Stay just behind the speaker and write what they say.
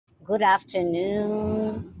Good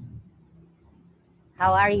afternoon.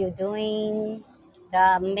 How are you doing? There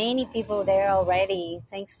are many people there already.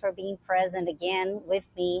 Thanks for being present again with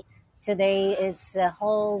me. Today is a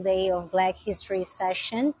whole day of Black History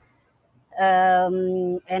session.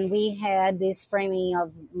 And we had this framing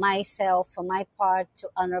of myself, for my part, to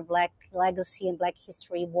honor Black legacy and Black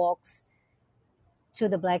history walks to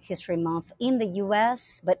the Black History Month in the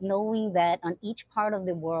US, but knowing that on each part of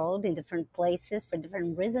the world, in different places, for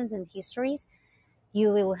different reasons and histories,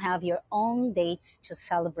 you will have your own dates to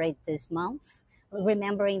celebrate this month.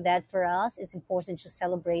 Remembering that for us, it's important to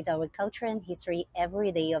celebrate our culture and history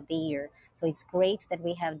every day of the year. So it's great that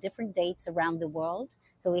we have different dates around the world.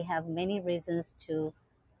 So we have many reasons to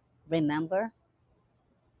remember,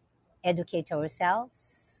 educate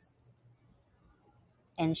ourselves,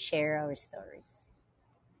 and share our stories.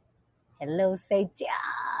 Hello,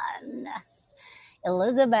 Seitan.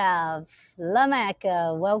 Elizabeth,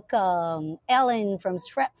 Lamaka, welcome. Ellen from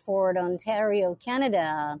Stratford, Ontario,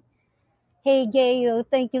 Canada. Hey, Gail,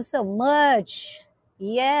 thank you so much.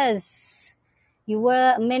 Yes,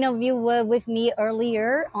 many of you were with me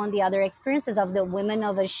earlier on the other experiences of the Women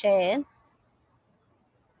of Ashe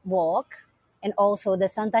walk and also the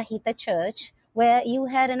Santa Rita Church, where you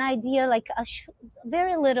had an idea, like a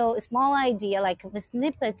very little, small idea, like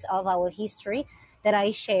snippets of our history that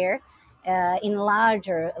I share in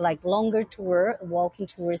larger, like longer tour, walking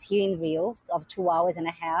tours here in Rio of 2 hours and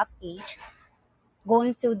a half each,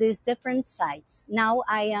 going through these different sites. Now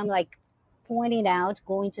I am like pointing out,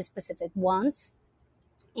 going to specific ones.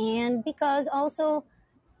 And because also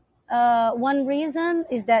one reason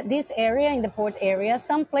is that this area, in the port area,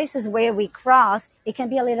 some places where we cross, it can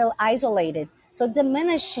be a little isolated. So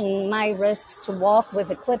diminishing my risks to walk with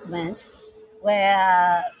equipment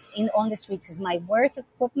where on the streets is my work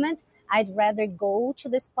equipment, I'd rather go to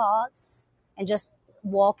the spots and just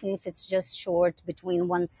walk if it's just short between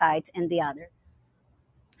one site and the other.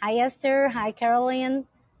 Hi, Esther. Hi, Caroline.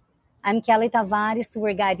 I'm Kelly Tavares,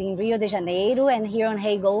 tour guide in Rio de Janeiro, and here on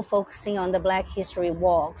Hegel, focusing on the Black History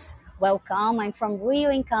walks. Welcome. I'm from Rio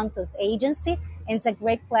Encantos Agency, and it's a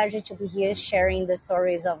great pleasure to be here sharing the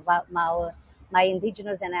stories of my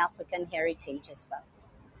indigenous and African heritage as well.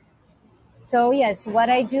 So yes, what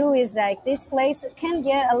I do is like this place can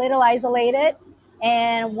get a little isolated,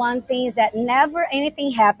 and one thing is that never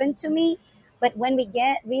anything happened to me, but when we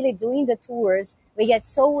get really doing the tours, we get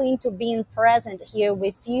so into being present here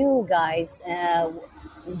with you guys,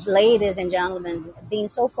 ladies and gentlemen, being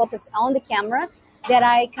so focused on the camera that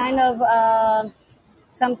I kind of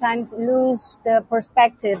sometimes lose the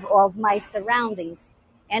perspective of my surroundings.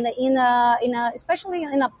 And especially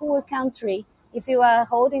in a poor country, if you are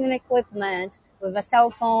holding an equipment with a cell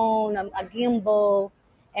phone, a gimbal,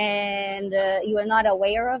 and you are not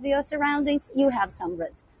aware of your surroundings, you have some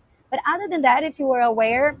risks. But other than that, if you are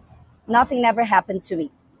aware, nothing ever happened to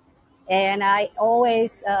me. And I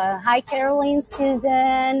always, hi Caroline,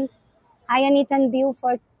 Susan, hi Anita and Bill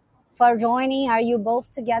for joining. Are you both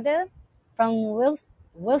together from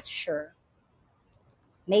Wiltshire?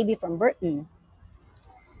 Maybe from Britain.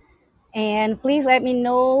 And please let me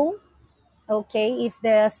know, okay, if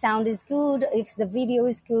the sound is good, if the video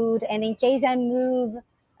is good, and in case I move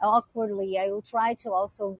awkwardly, I will try to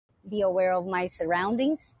also be aware of my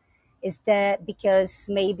surroundings. Is that because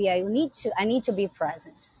maybe I need to be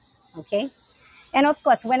present, okay? And of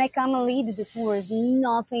course, when I come and lead the tours,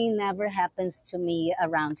 nothing ever happens to me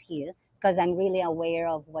around here because I'm really aware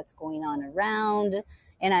of what's going on around,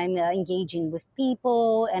 and I'm engaging with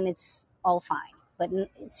people, and it's all fine. But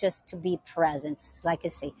it's just to be present. Like I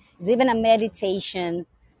say, it's even a meditation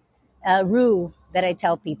rule that I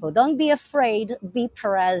tell people: don't be afraid, be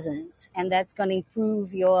present, and that's going to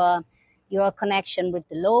improve your connection with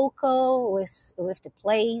the local, with the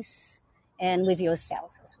place, and with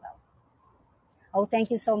yourself as well. Oh,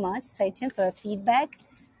 thank you so much, Satan, for feedback.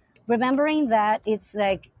 Remembering that it's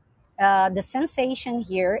like the sensation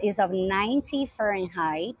here is of 90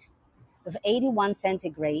 Fahrenheit with 81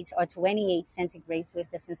 centigrades or 28 centigrades with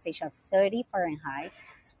the sensation of 30 Fahrenheit.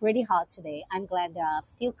 It's pretty hot today. I'm glad there are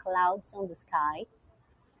a few clouds on the sky.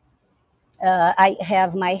 I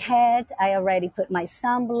have my hat. I already put my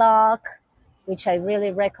sunblock, which I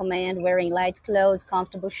really recommend wearing light clothes,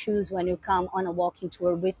 comfortable shoes when you come on a walking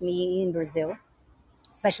tour with me in Brazil,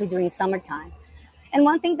 especially during summertime. And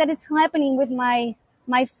one thing that is happening with my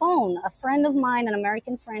phone, a friend of mine, an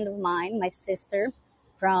American friend of mine, my sister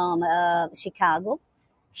from Chicago,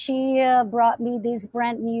 she brought me this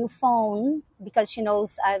brand new phone because she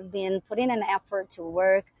knows I've been putting an effort to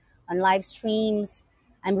work on live streams.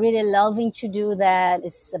 I'm really loving to do that.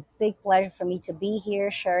 It's a big pleasure for me to be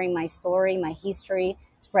here sharing my story, my history.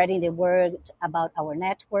 It's spreading the word about our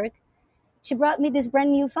network. She brought me this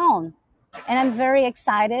brand new phone, and I'm very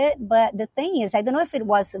excited. But the thing is, I don't know if it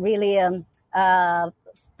was really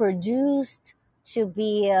produced to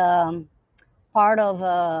be part of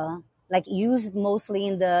like used mostly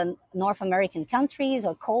in the North American countries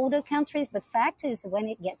or colder countries. But fact is, when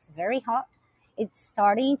it gets very hot, it's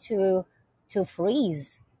starting to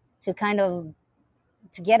freeze, to kind of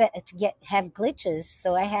to get have glitches.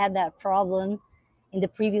 So I had that problem in the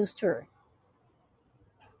previous tour.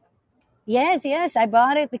 Yes, yes, I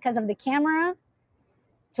bought it because of the camera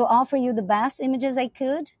to offer you the best images I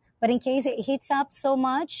could. But in case it heats up so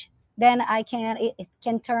much, then it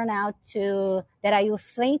can turn out to that I will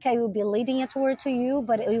think I will be leading a tour to you,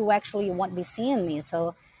 but you actually won't be seeing me.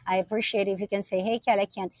 So I appreciate if you can say, "Hey, Kat, I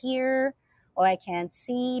can't hear or I can't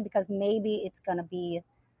see," because maybe it's gonna be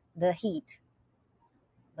the heat.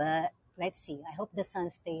 But let's see. I hope the sun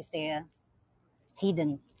stays there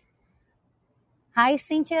hidden. Hi,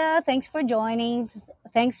 Cynthia. Thanks for joining.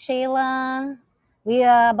 Thanks, Shayla. We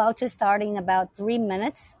are about to start in about 3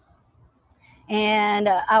 minutes. And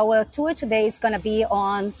our tour today is going to be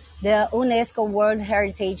on the UNESCO World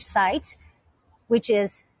Heritage Site, which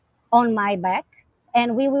is on my back.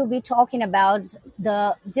 And we will be talking about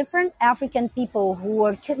the different African people who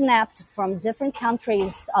were kidnapped from different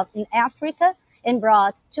countries in Africa and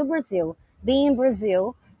brought to Brazil. Being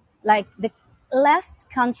Brazil, like the last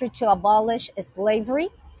country to abolish slavery,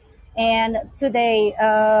 and today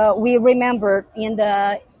we remember in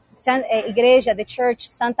the Igreja, the church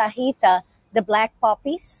Santa Rita, the black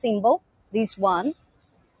poppy symbol, this one,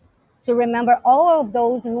 to remember all of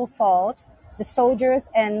those who fought, the soldiers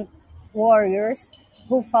and warriors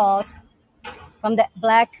who fought from the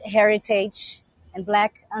black heritage and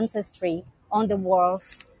black ancestry on the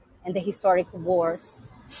wars and the historic wars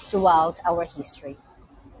throughout our history.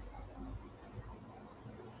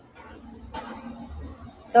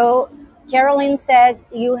 So Caroline said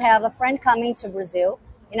you have a friend coming to Brazil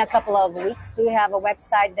in a couple of weeks. Do you have a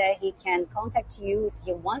website that he can contact you if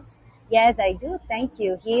he wants? Yes, I do. Thank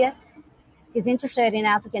you. He is interested in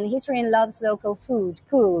African history and loves local food.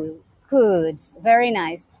 Cool. Good. Very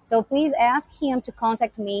nice. So please ask him to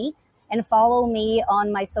contact me and follow me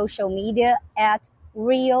on my social media at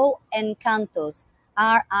Rio Encantos.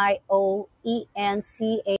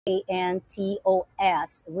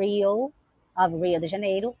 Rioencantos. Rio of Rio de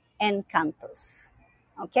Janeiro, Encantos.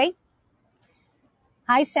 Okay?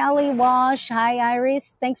 Hi, Sally Wash. Hi,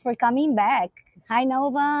 Iris. Thanks for coming back. Hi,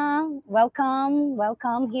 Nova. Welcome.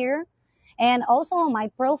 Welcome here. And also on my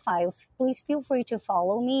profile, please feel free to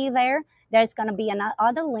follow me there. There's going to be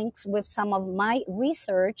other links with some of my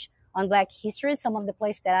research on Black history, some of the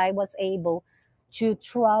places that I was able to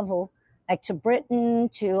travel, like to Britain,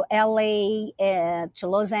 to LA, to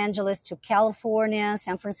Los Angeles, to California,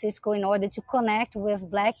 San Francisco, in order to connect with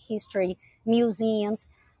Black history museums,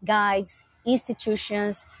 guides,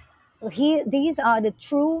 institutions. These are the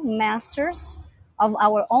true masters of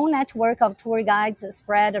our own network of tour guides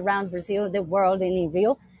spread around Brazil, the world, and in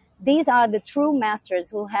Rio. These are the true masters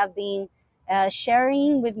who have been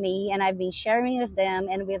sharing with me, and I've been sharing with them,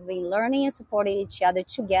 and we've been learning and supporting each other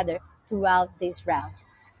together throughout this route.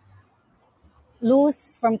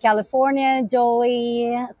 Luz from California,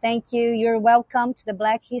 Joey, thank you. You're welcome to the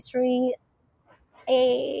Black History.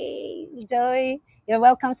 Hey, Joey, you're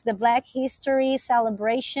welcome to the Black History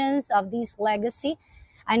celebrations of this legacy.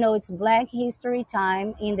 I know it's Black History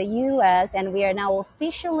time in the US, and we are now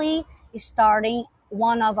officially starting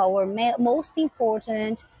one of our most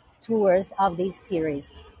important tours of this series.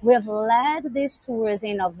 We have led these tours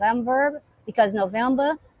in November because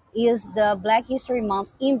November is the Black History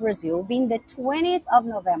Month in Brazil, being the 20th of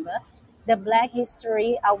November, the Black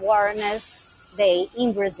History Awareness Day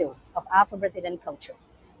in Brazil of Afro-Brazilian culture.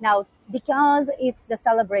 Now, because it's the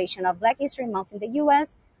celebration of Black History Month in the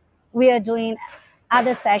US, we are doing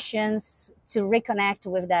other sessions to reconnect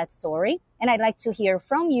with that story. And I'd like to hear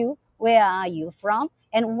from you. Where are you from?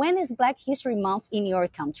 And when is Black History Month in your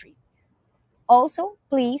country? Also,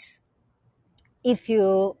 please, if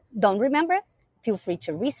you don't remember, feel free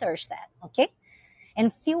to research that, okay?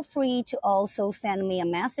 And feel free to also send me a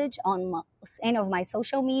message on any of my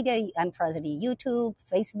social media. I'm present in YouTube,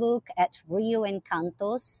 Facebook at Rio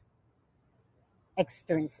Encantos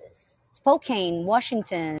Experiences. Spokane,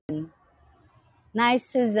 Washington. Nice,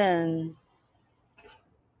 Susan.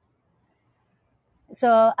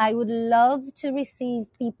 So I would love to receive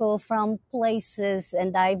people from places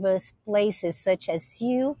and diverse places such as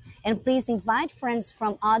you. And please invite friends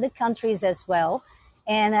from other countries as well.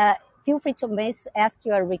 And feel free to ask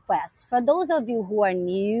your requests. For those of you who are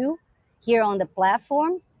new here on the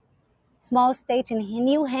platform, small state in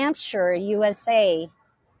New Hampshire, USA.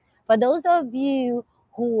 For those of you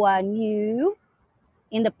who are new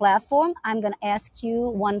in the platform, I'm going to ask you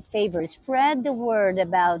one favor. Spread the word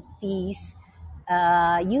about these.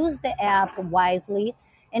 Use the app wisely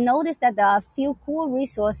and notice that there are a few cool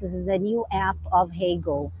resources in the new app of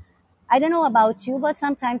Heygo. I don't know about you, but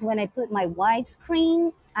sometimes when I put my wide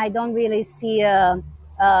screen, I don't really see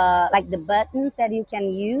like the buttons that you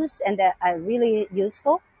can use and that are really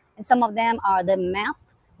useful. And some of them are the map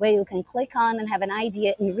where you can click on and have an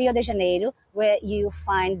idea in Rio de Janeiro, where you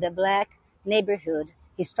find the black neighborhood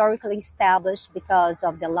historically established because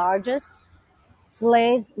of the largest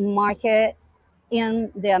slave market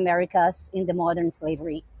in the Americas in the modern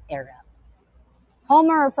slavery era.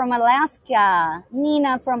 Homer from Alaska,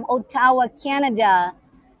 Nina from Ottawa, Canada,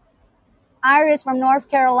 Iris from North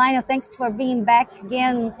Carolina, thanks for being back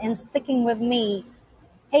again and sticking with me.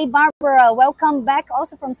 Hey, Barbara, welcome back.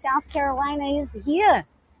 Also from South Carolina is here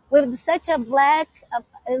with such a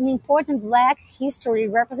an important black history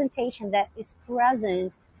representation that is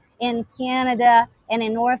present in Canada and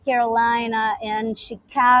in North Carolina and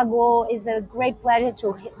Chicago. It's a great pleasure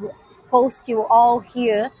to host you all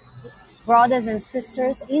here, brothers and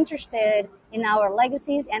sisters interested in our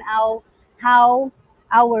legacies and how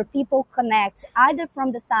our people connect, either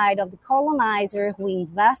from the side of the colonizer who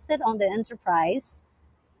invested on the enterprise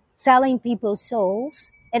selling people's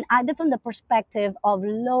souls, and either from the perspective of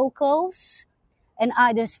locals, and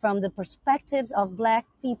either from the perspectives of black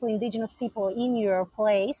people, indigenous people in your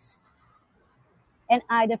place, and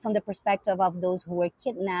either from the perspective of those who were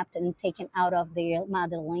kidnapped and taken out of their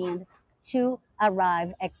motherland to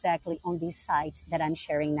arrive exactly on this site that I'm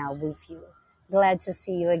sharing now with you. Glad to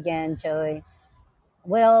see you again, Joy.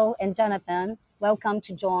 Will and Jonathan, welcome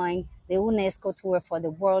to join the UNESCO tour for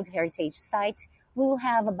the World Heritage Site. We will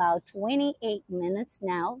have about 28 minutes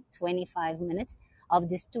now, 25 minutes of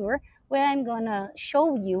this tour, where I'm going to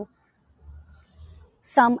show you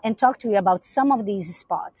some and talk to you about some of these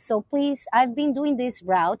spots. So please, I've been doing this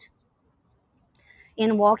route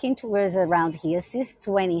in walking tours around here since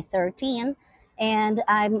 2013. And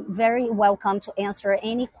I'm very welcome to answer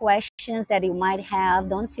any questions that you might have.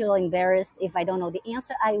 Don't feel embarrassed if I don't know the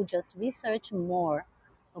answer. I will just research more.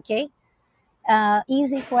 Okay?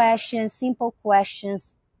 Easy questions, simple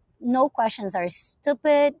questions. No questions are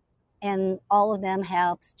stupid, and all of them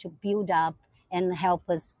helps to build up and help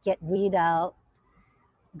us get rid of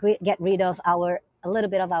our a little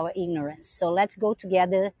bit of our ignorance. So let's go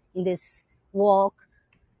together in this walk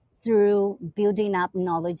through building up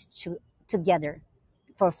knowledge together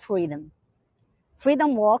for freedom.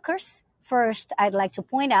 Freedom walkers, first, I'd like to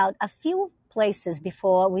point out a few places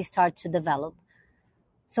before we start to develop.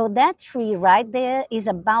 So that tree right there is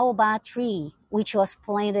a baobab tree, which was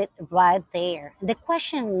planted right there. The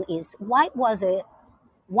question is, why was it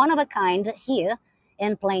one of a kind here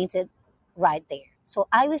and planted right there? So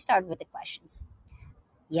I will start with the questions.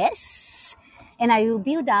 Yes. And I will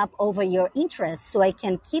build up over your interest so I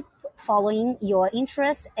can keep following your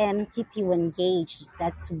interest and keep you engaged.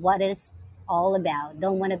 That's what it's all about.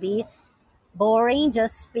 Don't want to be boring,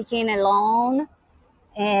 just speaking alone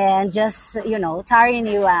and just, tiring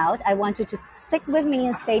you out. I want you to stick with me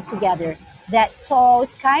and stay together. That tall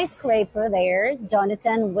skyscraper there,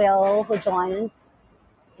 Jonathan will, who joined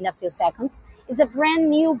in a few seconds, is a brand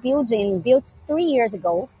new building built 3 years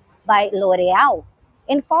ago by L'Oreal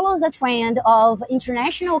and follows a trend of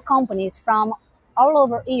international companies from all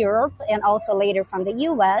over Europe and also later from the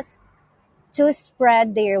US to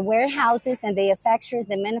spread their warehouses and their factories,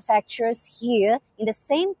 the manufacturers here in the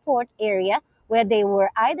same port area where they were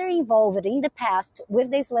either involved in the past with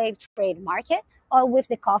the slave trade market or with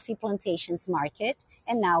the coffee plantations market,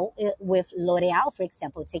 and now with L'Oreal, for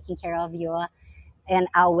example, taking care of your and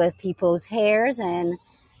our people's hairs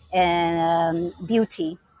and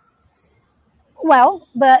beauty. Well,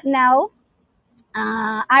 but now,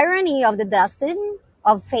 irony of the destiny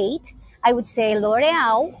of fate, I would say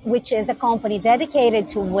L'Oreal, which is a company dedicated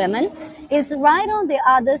to women, is right on the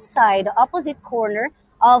other side, opposite corner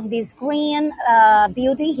of this green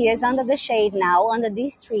building. Here is under the shade now, under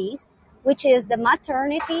these trees, which is the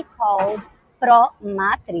maternity called Pro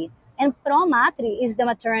Matri. And Pro Matri is the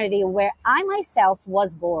maternity where I myself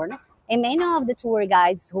was born, and many of the tour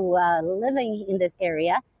guides who are living in this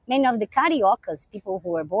area, many of the cariocas, people who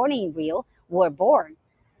were born in Rio, were born.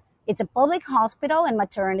 It's a public hospital and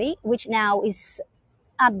maternity, which now is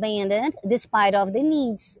abandoned despite of the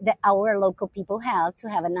needs that our local people have to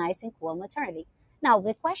have a nice and cool maternity. Now,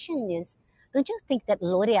 the question is, don't you think that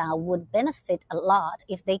L'Oreal would benefit a lot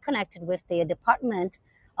if they connected with the Department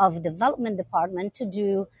of Development Department to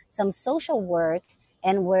do some social work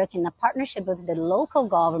and work in a partnership with the local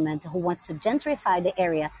government who wants to gentrify the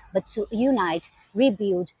area, but to unite,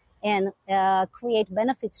 rebuild, and create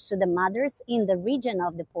benefits to the mothers in the region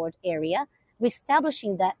of the port area,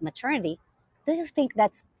 reestablishing that maternity. Do you think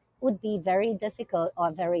that would be very difficult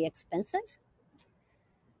or very expensive?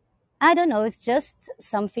 I don't know. It's just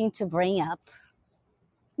something to bring up.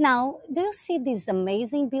 Now, do you see this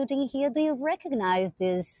amazing building here? Do you recognize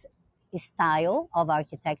this style of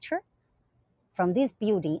architecture? From this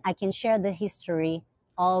building, I can share the history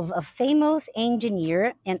of a famous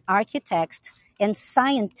engineer and architect and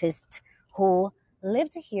scientist who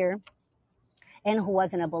lived here and who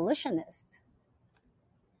was an abolitionist.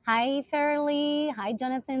 Hi, Fairly. Hi,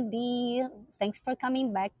 Jonathan B. Thanks for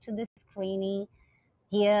coming back to the screening.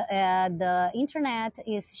 Here, the internet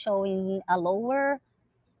is showing a lower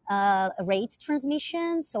rate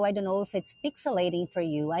transmission, so I don't know if it's pixelating for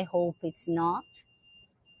you. I hope it's not.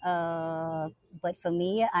 Uh, but for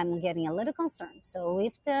me, I'm getting a little concerned. So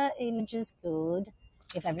if the image is good,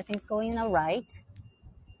 if everything's going all right,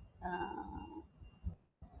 uh,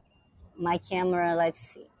 my camera, let's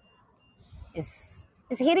see, is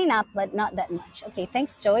heating up, but not that much. Okay,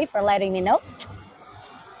 thanks, Joey, for letting me know.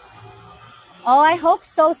 Oh, I hope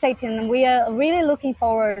so, Satan. We are really looking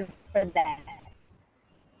forward for that.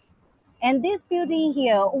 And this building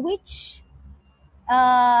here, which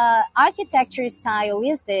architecture style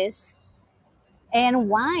is this? And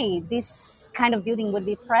why this kind of building would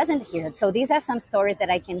be present here. So these are some stories that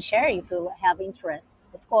I can share if you have interest.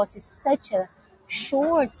 Of course, it's such a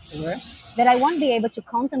short tour that I won't be able to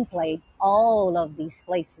contemplate all of these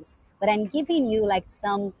places. But I'm giving you like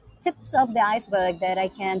some tips of the iceberg that I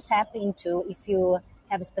can tap into if you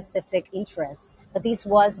have specific interests. But this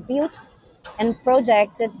was built and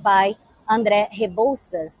projected by André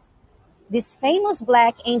Rebouças. This famous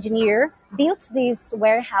black engineer built this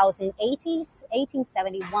warehouse in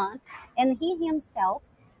 1871, and he himself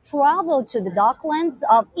traveled to the docklands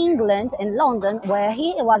of England and London, where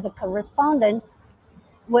he was a correspondent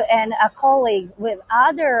and a colleague with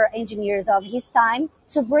other engineers of his time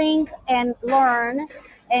to bring and learn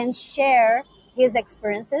and share his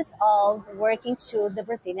experiences of working to the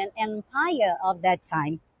Brazilian Empire of that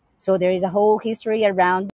time. So there is a whole history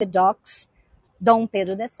around the docks Dom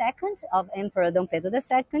Pedro II, of Emperor Dom Pedro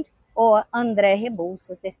II, or André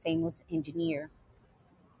Rebouças, the famous engineer.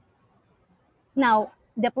 Now,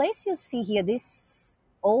 the place you see here, this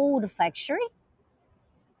old factory,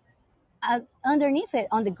 underneath it,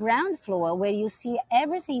 on the ground floor, where you see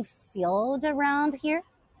everything filled around here,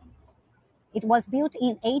 it was built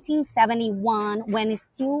in 1871 when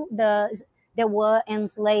still there were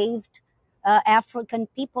enslaved African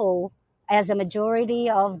people as a majority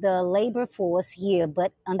of the labor force here.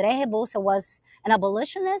 But André Rebouça was an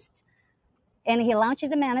abolitionist, and he launched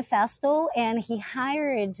the manifesto, and he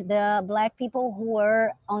hired the black people who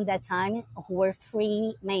were on that time, who were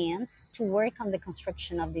free men, to work on the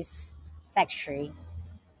construction of this factory.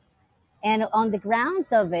 And on the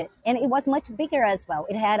grounds of it, and it was much bigger as well.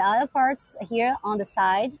 It had other parts here on the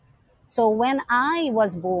side. So when I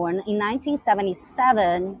was born in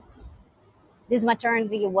 1977, this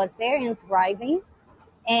maternity was there and thriving.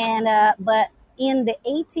 And but in the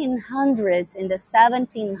 1800s, in the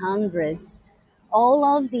 1700s, all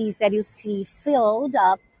of these that you see filled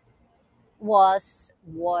up was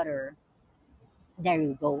water. There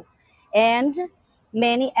you go. And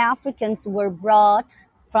many Africans were brought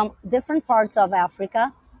from different parts of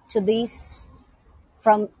Africa to this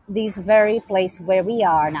from this very place where we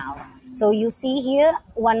are now. So you see here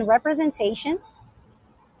one representation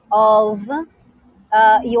of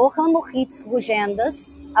Johann Moritz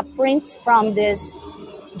Rugendas, a print from this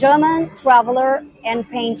German traveler and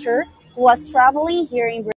painter who was traveling here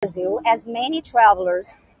in Brazil, as many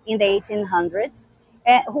travelers in the 1800s,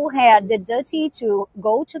 who had the duty to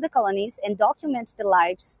go to the colonies and document the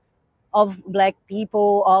lives of black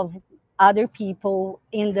people, of other people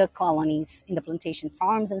in the colonies, in the plantation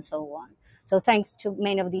farms, and so on. So thanks to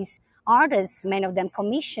many of these artists, many of them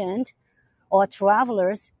commissioned or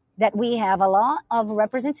travelers, that we have a lot of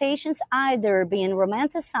representations either being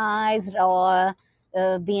romanticized or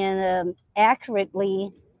being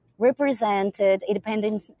accurately represented,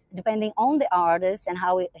 depending on the artist and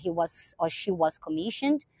how he was or she was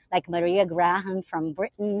commissioned. Like Maria Graham from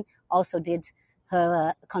Britain also did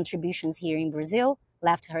her contributions here in Brazil,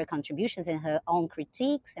 left her contributions in her own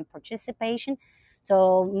critiques and participation.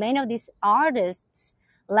 So many of these artists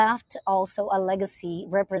left also a legacy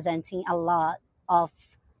representing a lot of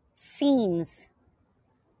scenes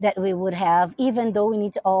that we would have, even though we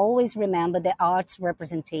need to always remember that art's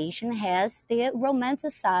representation has the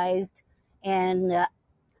romanticized and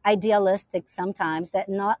idealistic sometimes that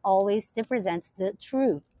not always represents the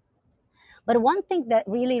truth. But one thing that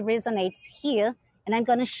really resonates here, and I'm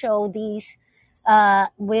going to show these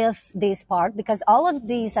with this part because all of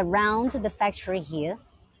these around the factory here,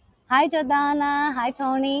 hi Jordana, hi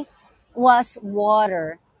Tony, was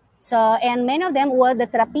water. So, and many of them were the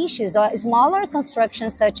trapiches or smaller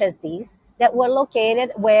constructions such as these that were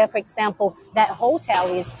located where, for example, that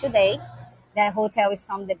hotel is today. That hotel is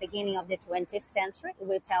from the beginning of the 20th century. It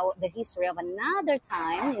will tell the history of another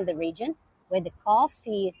time in the region where the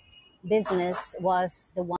coffee business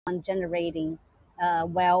was the one generating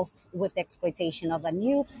wealth with the exploitation of a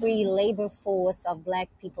new free labor force of black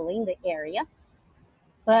people in the area.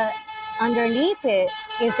 But underneath it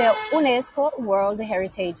is the UNESCO World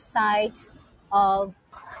Heritage Site of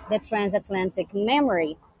the transatlantic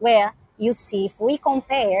memory, where you see, if we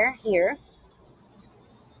compare here,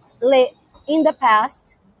 in the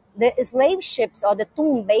past, the slave ships or the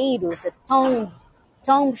tumbeiros, the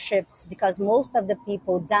tomb ships, because most of the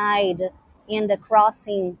people died in the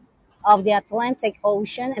crossing of the Atlantic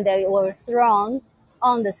Ocean and they were thrown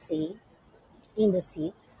on the sea, in the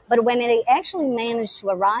sea. But when they actually managed to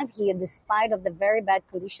arrive here, despite of the very bad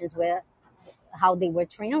conditions where how they were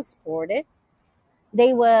transported,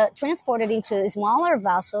 they were transported into smaller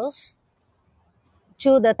vessels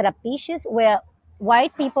to the trapiches where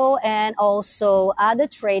white people and also other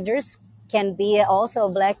traders can be also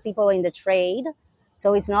black people in the trade.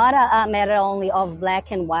 So it's not a matter only of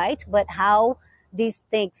black and white, but how these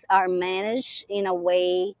things are managed in a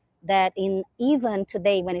way that in even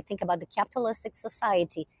today, when you think about the capitalistic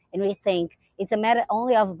society and we think it's a matter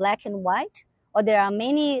only of black and white, or there are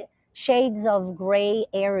many shades of gray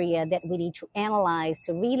area that we need to analyze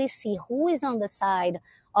to really see who is on the side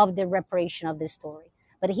of the reparation of the story.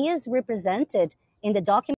 But he is represented in the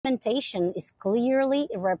documentation is clearly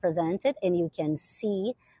represented, and you can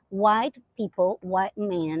see white people, white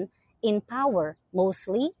men in power,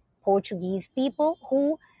 mostly Portuguese people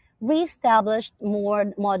who reestablished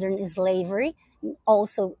more modern slavery,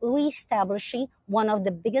 also reestablishing one of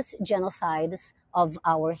the biggest genocides of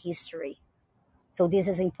our history. So this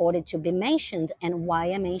is important to be mentioned. And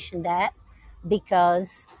why I mention that?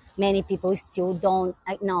 Because many people still don't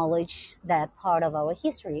acknowledge that part of our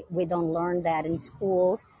history. We don't learn that in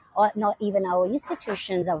schools, or not even our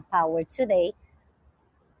institutions of power today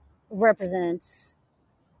represents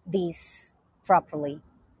these properly.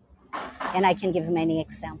 And I can give many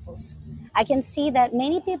examples. I can see that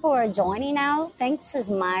many people are joining now. Thanks to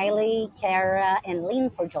Smiley, Kara, and Lynn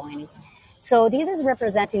for joining. So this is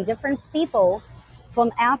representing different people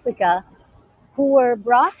from Africa who were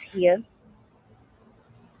brought here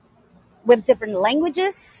with different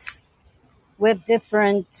languages, with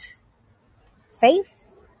different faith,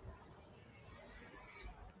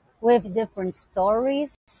 with different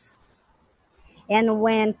stories. And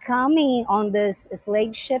when coming on these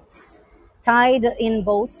slave ships, tied in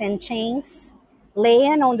boats and chains,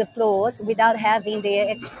 laying on the floors without having their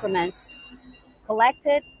excrements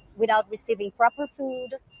collected, without receiving proper food,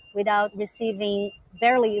 without receiving,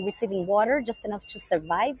 barely receiving water, just enough to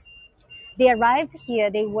survive. They arrived here,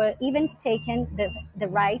 they were even taken the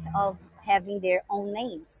right of having their own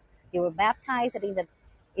names. They were baptized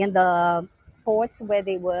in the ports where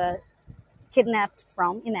they were kidnapped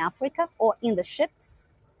from in Africa or in the ships.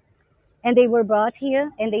 And they were brought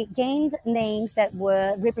here and they gained names that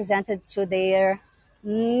were represented to their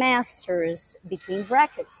masters between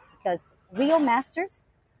brackets, because real masters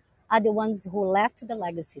are the ones who left the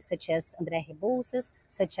legacy, such as André Rebouças,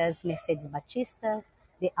 such as Mercedes Batistas,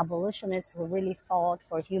 the abolitionists who really fought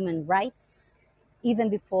for human rights, even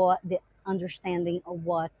before the understanding of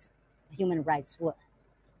what human rights were.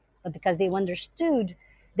 But because they understood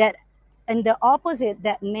that, and the opposite,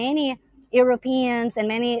 that many Europeans and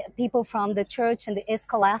many people from the church and the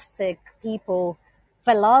scholastic people,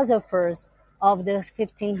 philosophers of the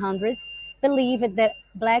 1500s, believed that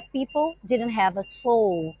black people didn't have a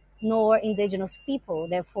soul, nor indigenous people.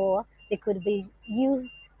 Therefore, they could be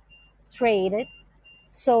used, traded,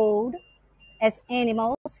 sold as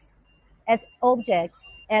animals, as objects,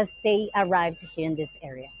 as they arrived here in this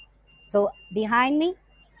area. So behind me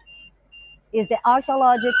is the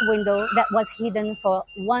archaeological window that was hidden for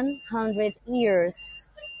 100 years.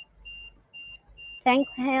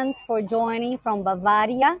 Thanks, Hans, for joining from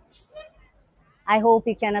Bavaria. I hope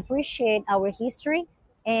you can appreciate our history.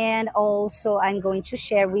 And also, I'm going to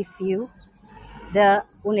share with you the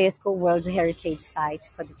UNESCO World Heritage Site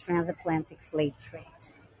for the transatlantic slave trade.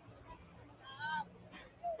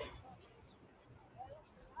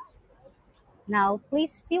 Now,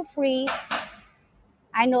 please feel free.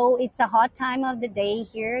 I know it's a hot time of the day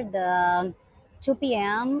here. 2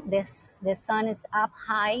 p.m. The sun is up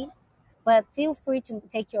high, but feel free to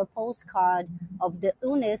take your postcard of the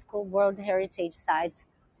UNESCO World Heritage Sites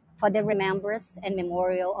for the remembrance and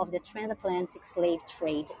memorial of the transatlantic slave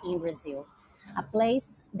trade in Brazil, a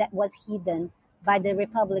place that was hidden by the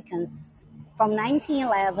Republicans from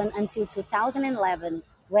 1911 until 2011,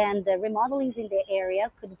 when the remodelings in the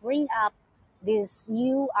area could bring up this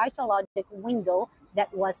new archaeological window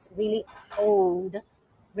that was really old,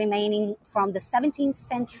 remaining from the 17th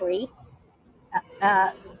century,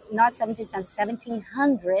 uh, not 17th century,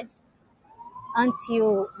 1700s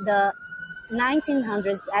until the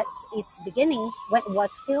 1900s at its beginning, when it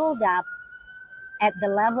was filled up at the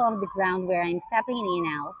level of the ground where I'm stepping in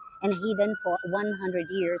now and hidden for 100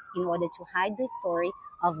 years in order to hide the story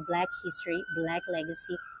of Black history, Black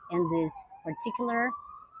legacy, and this particular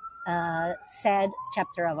sad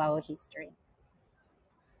chapter of our history.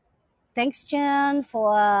 Thanks, Jen,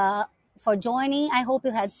 for joining. I hope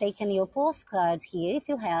you had taken your postcard here. If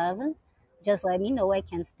you haven't, just let me know. I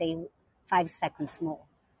can stay 5 seconds more.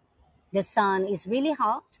 The sun is really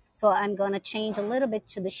hot, so I'm gonna change a little bit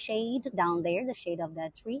to the shade down there, the shade of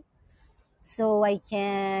that tree, so I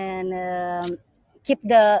can keep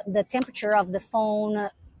the temperature of the phone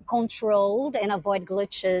controlled and avoid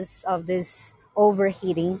glitches of this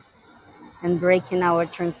overheating and breaking our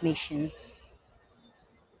transmission.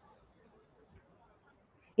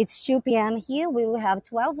 It's 2 p.m. here. We will have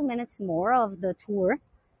 12 minutes more of the tour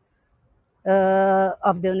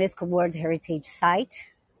of the UNESCO World Heritage Site.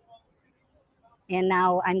 And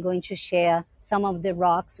now I'm going to share some of the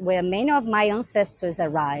rocks where many of my ancestors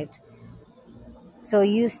arrived. So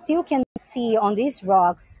you still can see on these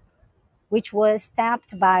rocks, which was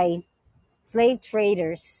tapped by slave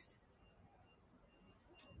traders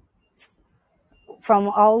from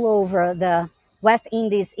all over the West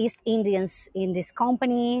Indies, East Indians in these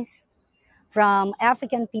companies, from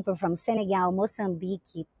African people from Senegal,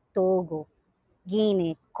 Mozambique, Togo,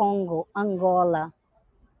 Guinea, Congo, Angola,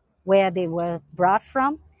 where they were brought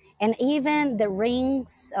from, and even the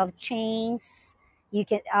rings of chains. You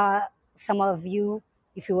can, some of you,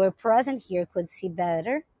 if you were present here, could see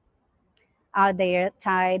better. Are there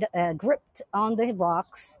tied, gripped on the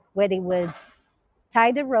rocks, where they would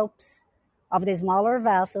tie the ropes of the smaller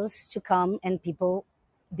vessels to come and people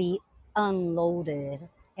be unloaded.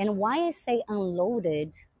 And why I say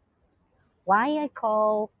unloaded, why I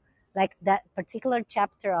call like that particular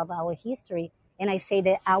chapter of our history, and I say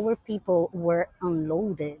that our people were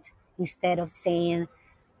unloaded instead of saying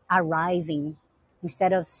arriving,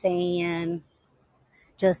 instead of saying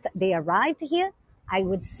just they arrived here, I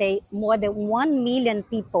would say more than 1 million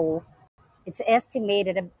people. It's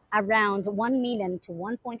estimated around 1 million to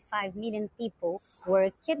 1.5 million people were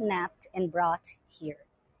kidnapped and brought here.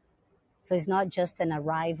 So it's not just an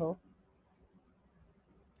arrival,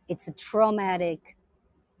 it's a traumatic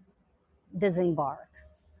disembark.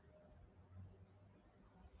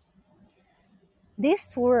 This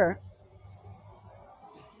tour,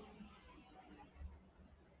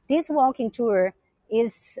 this walking tour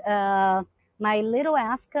is my Little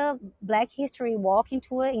Africa Black History walking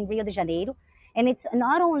tour in Rio de Janeiro. And it's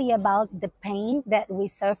not only about the pain that we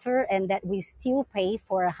suffer and that we still pay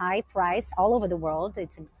for a high price all over the world.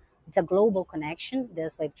 It's a global connection, the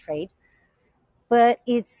slave trade. But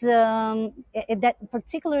it's that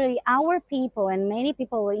particularly our people and many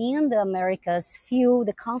people in the Americas feel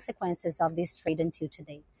the consequences of this trade until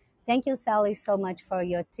today. Thank you, Sally, so much for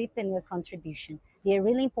your tip and your contribution. They're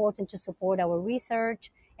really important to support our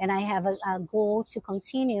research, and I have a goal to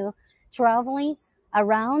continue traveling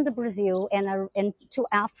around Brazil and to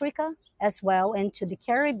Africa as well, and to the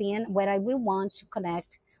Caribbean, where I will want to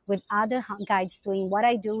connect with other guides doing what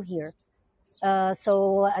I do here.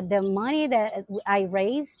 So the money that I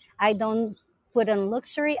raise, I don't put on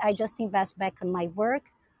luxury. I just invest back on my work,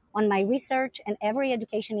 on my research, and every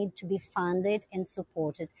education needs to be funded and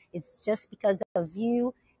supported. It's just because of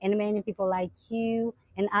you and many people like you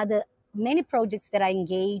and other many projects that I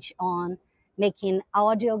engage on, making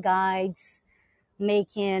audio guides,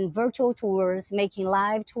 making virtual tours, making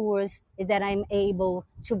live tours, is that I'm able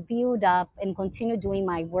to build up and continue doing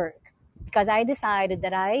my work. Because I decided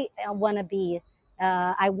that I wanted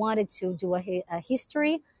to do a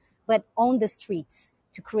history, but on the streets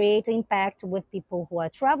to create impact with people who are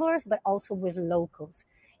travelers, but also with locals.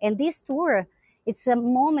 And this tour, it's a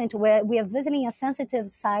moment where we are visiting a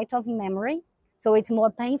sensitive site of memory, so it's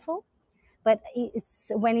more painful, but it's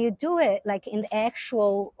when you do it like in the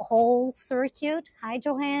actual whole circuit. Hi,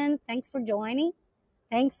 Johan. Thanks for joining.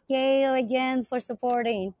 Thanks, Gail, again for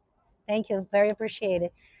supporting. Thank you. Very appreciated.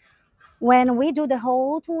 When we do the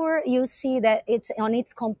whole tour, you see that it's on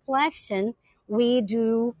its complexion. we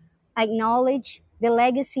do acknowledge the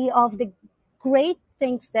legacy of the great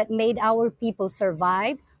things that made our people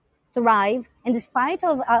survive, thrive, and despite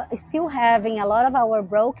of still having a lot of our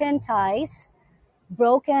broken ties,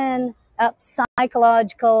 broken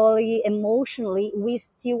psychologically, emotionally, we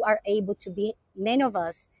still are able to be, many of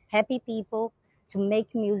us, happy people, to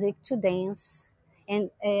make music, to dance,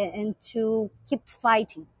 and to keep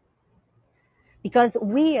fighting. Because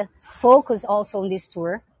we focus also on this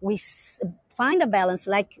tour, we find a balance,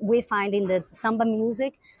 like we find in the samba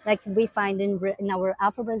music, like we find in our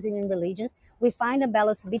Afro-Brazilian religions. We find a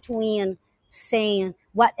balance between saying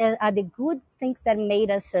what are the good things that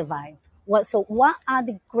made us survive. What are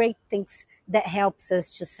the great things that helps us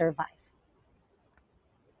to survive?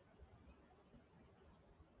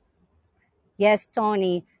 Yes,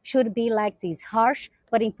 Tony, should be like this, harsh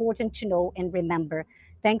but important to know and remember.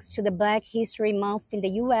 Thanks to the Black History Month in the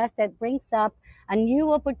US that brings up a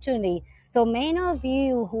new opportunity. So many of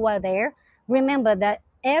you who are there, remember that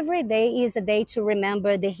every day is a day to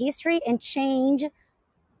remember the history and change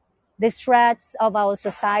the threats of our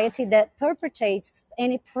society that perpetrates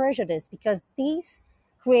any prejudice, because these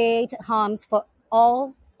create harms for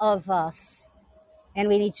all of us, and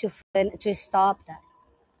we need to stop that.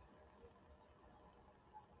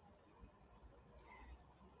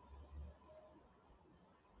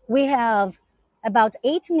 We have about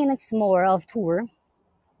 8 minutes more of tour.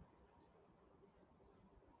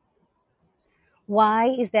 Why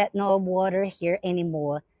is that no water here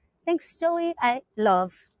anymore? Thanks, Joey. I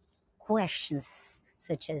love questions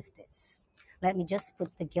such as this. Let me just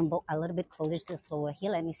put the gimbal a little bit closer to the floor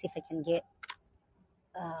here. Let me see if I can get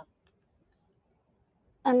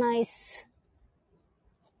a nice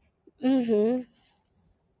mhm,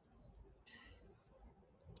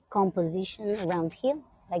 composition around here,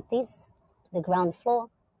 like this, to the ground floor.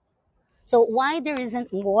 So why there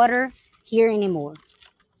isn't water here anymore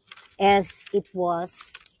as it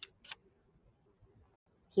was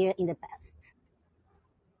here in the past?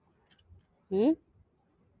 Hmm?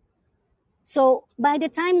 So by the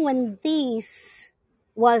time when this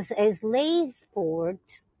was a slave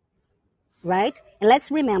port, right? And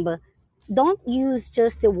let's remember, don't use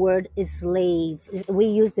just the word slave. We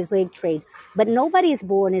use the slave trade, but nobody is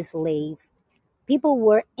born a slave. People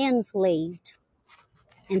were enslaved,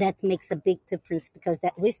 and that makes a big difference because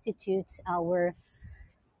that restitutes our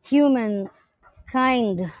human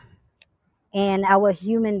kind and our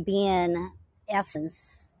human being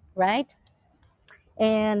essence, right?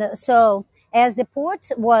 And so, as the port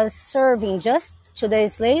was serving just to the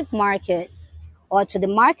slave market or to the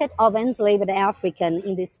market of enslaved African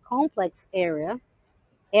in this complex area,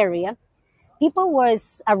 people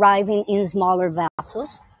was arriving in smaller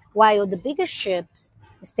vessels, while the bigger ships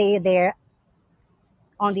stayed there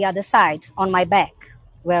on the other side, on my back,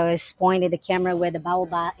 where I was pointing the camera where the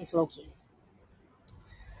baobab is located.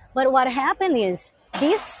 But what happened is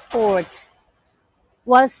this port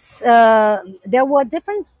was there were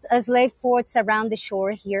different slave ports around the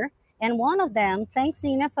shore here, and one of them, thanks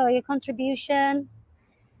Nina for your contribution.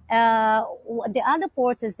 The other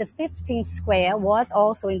port is the 15th square, was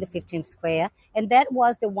also in the 15th square, and that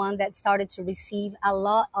was the one that started to receive a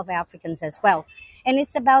lot of Africans as well. And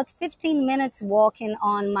it's about 15 minutes walking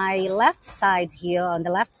on my left side here, on the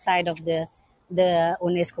left side of the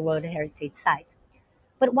UNESCO World Heritage Site.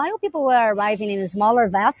 But while people were arriving in smaller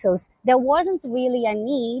vessels, there wasn't really a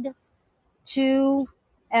need to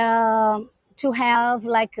uh, to have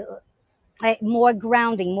like more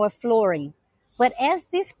grounding, more flooring. But as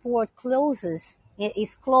this port closes, it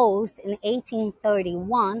is closed in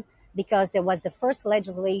 1831 because there was the first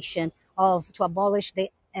legislation of to abolish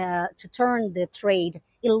the to turn the trade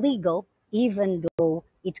illegal, even though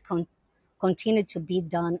it continued to be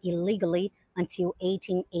done illegally until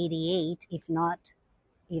 1888, if not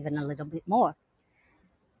even a little bit more.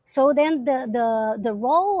 So then the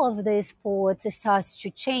role of the sport starts to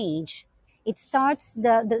change. It starts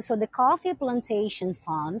so the coffee plantation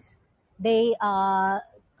farms, they are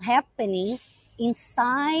happening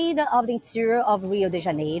inside of the interior of Rio de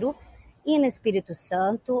Janeiro, in Espírito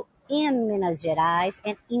Santo, in Minas Gerais,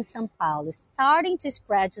 and in São Paulo, starting to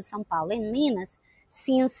spread to São Paulo and Minas,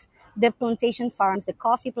 since the plantation farms, the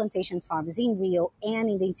coffee plantation farms in Rio and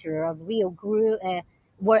in the interior of Rio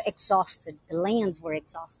were exhausted. The lands were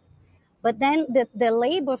exhausted. But then the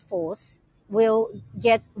labor force will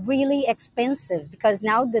get really expensive because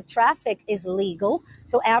now the traffic is legal.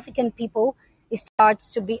 So African people start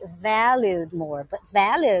to be valued more, but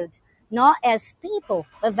valued not as people,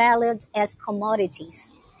 but valued as commodities.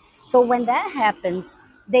 So when that happens,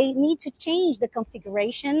 they need to change the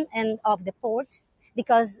configuration and of the port,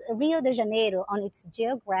 because Rio de Janeiro, on its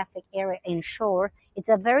geographic area and shore, it's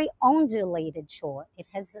a very undulated shore. It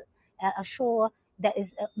has a shore that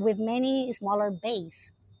is with many smaller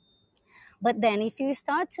bays. But then, if you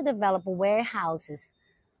start to develop warehouses,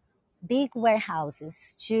 big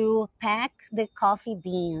warehouses to pack the coffee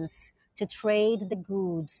beans, to trade the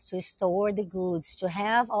goods, to store the goods, to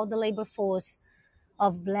have all the labor force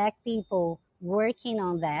of black people working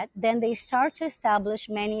on that, then they start to establish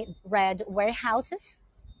many red warehouses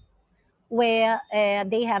where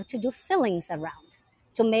they have to do fillings around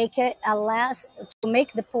to make it a less to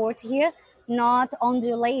make the port here not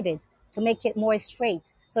undulated, to make it more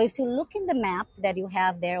straight. So if you look in the map that you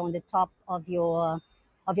have there on the top of your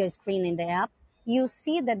screen in the app, you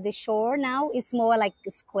see that the shore now is more like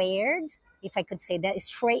squared, if I could say that,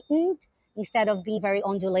 straightened instead of being very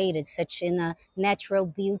undulated, such in a natural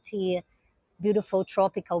beauty, beautiful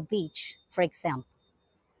tropical beach, for example.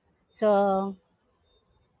 So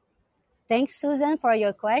thanks, Susan, for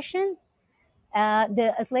your question.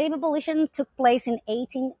 The slave abolition took place in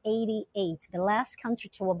 1888, the last country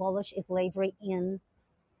to abolish slavery in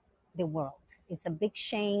the world. It's a big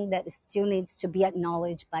shame that it still needs to be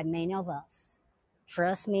acknowledged by many of us.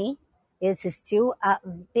 Trust me, it's still a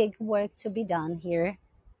big work to be done here,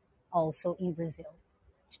 also in Brazil,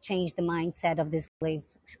 to change the mindset of this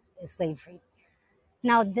slavery.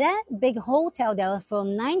 Now, that big hotel there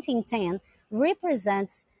from 1910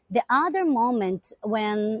 represents the other moment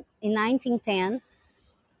when, in 1910,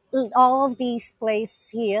 all of these places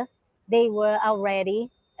here, they were already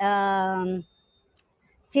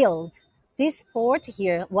filled. This port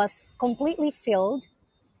here was completely filled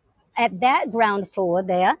at that ground floor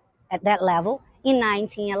there, at that level, in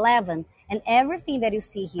 1911. And everything that you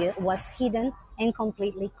see here was hidden and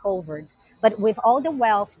completely covered. But with all the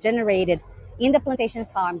wealth generated in the plantation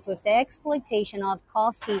farms, with the exploitation of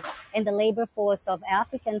coffee and the labor force of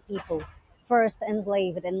African people, first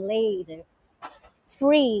enslaved and later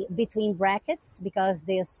free between brackets, because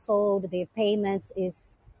their sold, their payments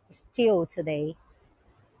is still today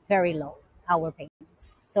very low, our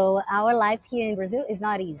payments. So our life here in Brazil is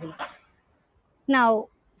not easy. Now,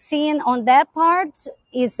 seeing on that part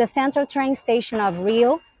is the central train station of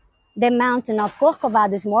Rio. The mountain of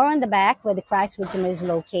Corcovado is more on the back, where the Christ Redeemer is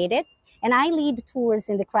located. And I lead tours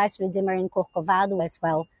in the Christ Redeemer in Corcovado as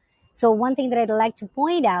well. So one thing that I'd like to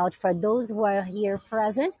point out for those who are here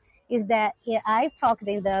present is that I've talked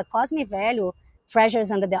in the Cosme Velho,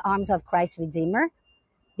 Treasures Under the Arms of Christ Redeemer.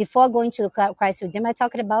 Before going to Christ Redeemer, I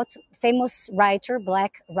talked about famous writer,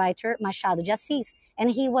 black writer, Machado de Assis. And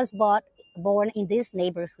he was born in this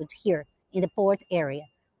neighborhood here, in the port area,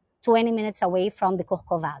 20 minutes away from the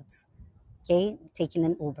Corcovado, okay, taking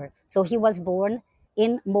an Uber. So he was born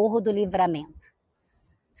in Morro do Livramento.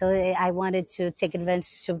 So I wanted to take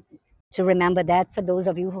advantage to remember that for those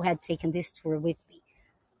of you who had taken this tour with me.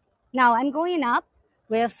 Now I'm going up.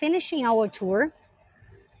 We're finishing our tour.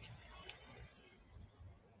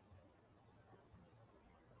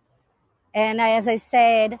 And as I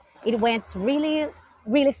said, it went really,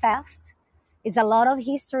 really fast. It's a lot of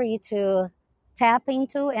history to tap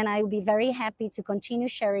into, and I will be very happy to continue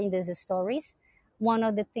sharing these stories. One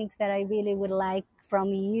of the things that I really would like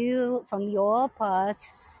from you, from your part,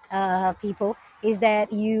 people, is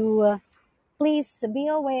that you please be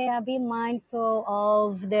aware, be mindful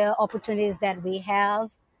of the opportunities that we have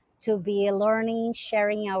to be learning,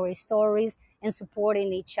 sharing our stories, and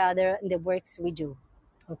supporting each other in the works we do.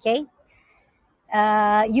 Okay?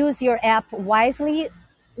 Use your app wisely.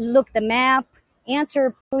 Look the map.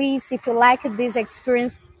 Enter, please, if you like this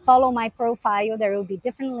experience, follow my profile. There will be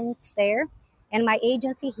different links there. And my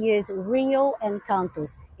agency here is Rio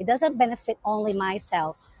Encantos. It doesn't benefit only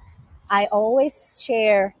myself. I always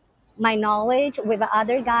share my knowledge with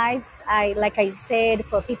other guides. Like I said,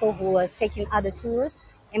 for people who are taking other tours,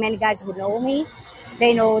 and many guides who know me,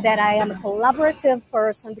 they know that I am a collaborative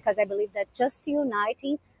person, because I believe that just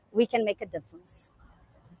uniting, we can make a difference.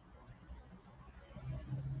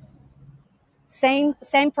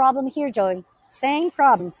 Same problem here, Joey. Same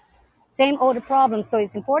problems, same old problems. So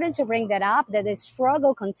it's important to bring that up, that the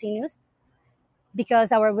struggle continues,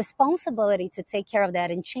 because our responsibility to take care of that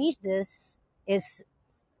and change this is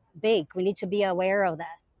big. We need to be aware of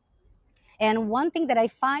that. And one thing that I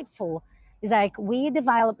fight for is, like, we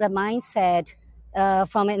developed a mindset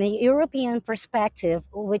from an European perspective,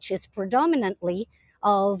 which is predominantly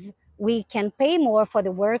of we can pay more for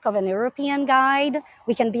the work of an European guide.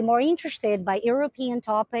 We can be more interested by European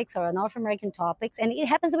topics or North American topics. And it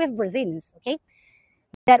happens with Brazilians, okay?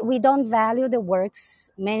 That we don't value the works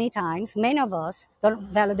many times. Many of us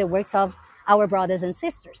don't value the works of our brothers and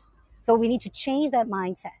sisters. So we need to change that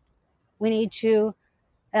mindset. We need to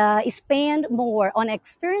spend more on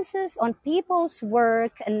experiences, on people's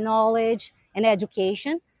work and knowledge and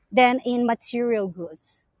education than in material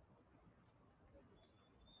goods.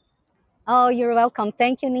 Oh, you're welcome.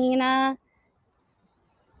 Thank you, Nina.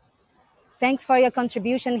 Thanks for your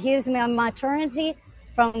contribution. Here's my maternity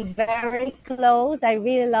from very close. I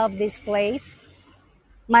really love this place.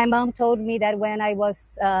 My mom told me that when I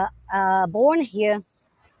was born here,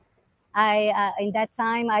 in that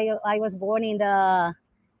time I was born in the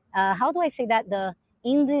how do I say that, the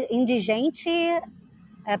indigente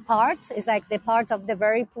part is like the part of the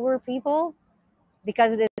very poor people,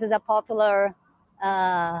 because this is a popular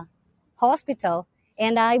uh, hospital,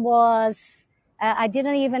 and I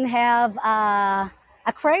didn't even have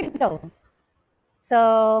a cradle.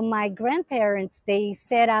 So my grandparents, they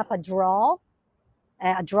set up a drawer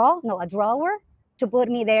to put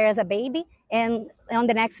me there as a baby. And on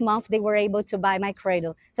the next month, they were able to buy my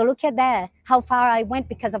cradle. So look at that, how far I went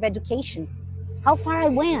because of education. How far I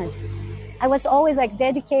went. I was always like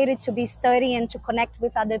dedicated to be studying, to connect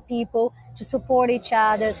with other people, to support each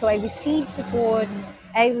other. So I received support.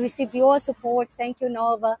 I received your support. Thank you,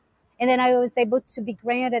 Nova. And then I was able to be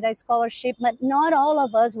granted a scholarship, but not all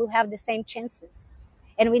of us will have the same chances.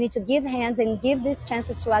 And we need to give hands and give these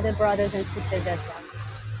chances to other brothers and sisters as well.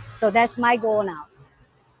 So that's my goal now.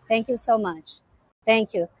 Thank you so much.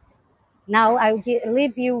 Thank you. Now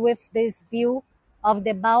leave you with this view of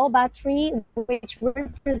the baobab tree, which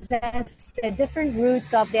represents the different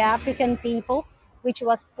roots of the African people, which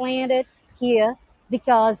was planted here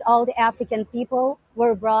because all the African people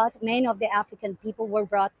were brought, many of the African people were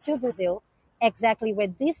brought to Brazil, exactly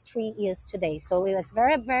where this tree is today. So it was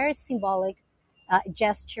very, very symbolic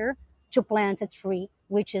gesture to plant a tree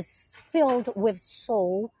which is filled with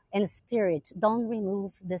soul and spirit. Don't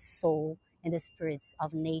remove the soul and the spirits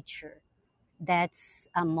of nature. That's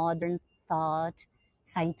a modern thought,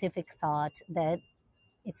 scientific thought that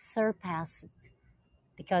it's surpassed,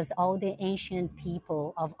 because all the ancient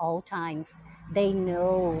people of all times, they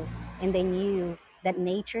know and they knew that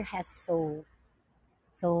nature has soul.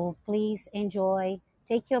 So please enjoy,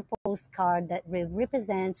 take your postcard that will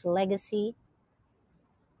represent legacy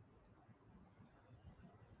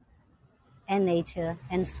and nature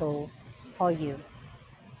and soul for you.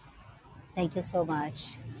 Thank you so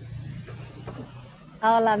much.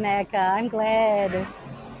 Hola, Mecca. I'm glad.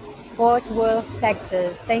 Fort Worth,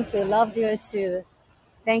 Texas. Thank you. Loved you too.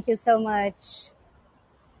 Thank you so much.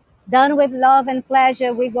 Done with love and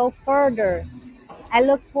pleasure, we go further. I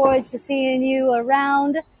look forward to seeing you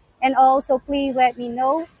around. And also, please let me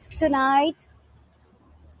know tonight.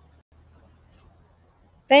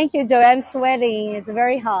 Thank you, Joe. I'm sweating. It's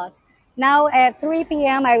very hot. Now at 3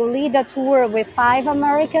 p.m., I will lead a tour with 5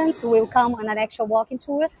 Americans who will come on an actual walking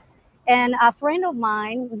tour. And a friend of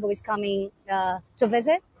mine who is coming to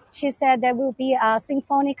visit, she said there will be a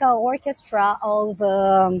symphonical orchestra of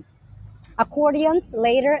accordions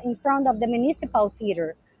later in front of the municipal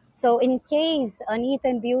theater. So in case, Anita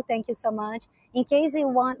and Bill, thank you so much. In case you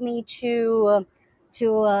want me to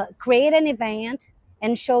create an event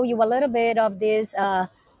and show you a little bit of this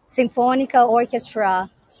symphonical orchestra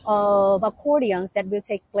of accordions that will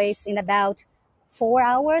take place in about 4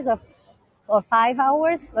 hours or 5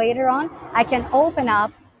 hours later on, I can open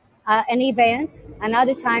up an event,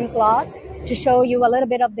 another time slot, to show you a little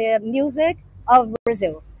bit of the music of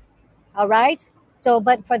Brazil. All right. So,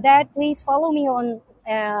 but for that, please follow me on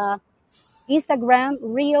Instagram,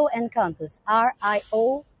 Rio Encantos,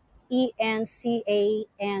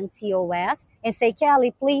 RIOENCANTOS, and say,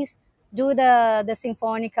 Kelly, please do the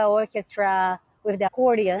Symphonica Orchestra with the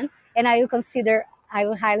accordion, and I will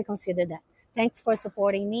highly consider that. Thanks for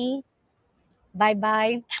supporting me. Bye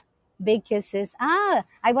bye. Big kisses.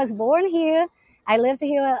 I was born here. I lived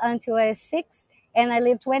here until I was 6, and I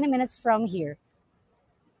live 20 minutes from here.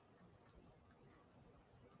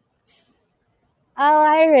 Oh,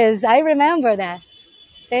 Iris, I remember that.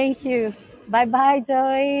 Thank you. Bye bye,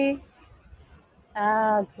 Joey.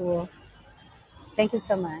 Ah, cool. Thank you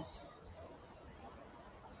so much.